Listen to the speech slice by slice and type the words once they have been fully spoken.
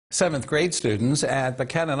Seventh grade students at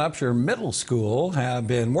Buchanan Upshur Middle School have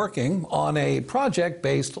been working on a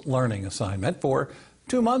project-based learning assignment for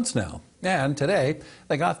 2 months now. And today,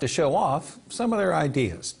 they got to show off some of their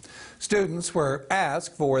ideas. Students were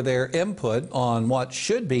asked for their input on what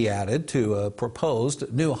should be added to a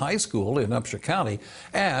proposed new high school in Upshur County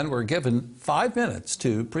and were given 5 minutes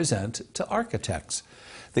to present to architects.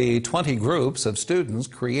 The 20 groups of students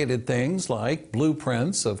created things like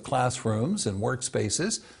blueprints of classrooms and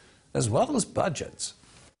workspaces, as well as budgets.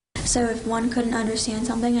 So if one couldn't understand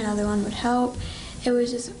something, another one would help. It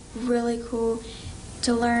was just really cool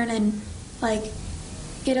to learn and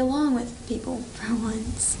get along with people for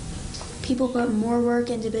once. People put more work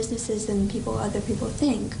into businesses than other people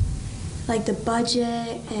think. Like the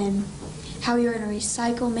budget and how you're going to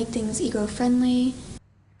recycle, make things eco-friendly.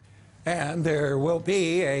 And there will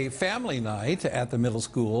be a family night at the middle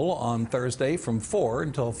school on Thursday from 4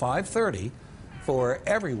 until 5:30 for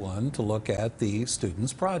everyone to look at the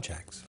students' projects.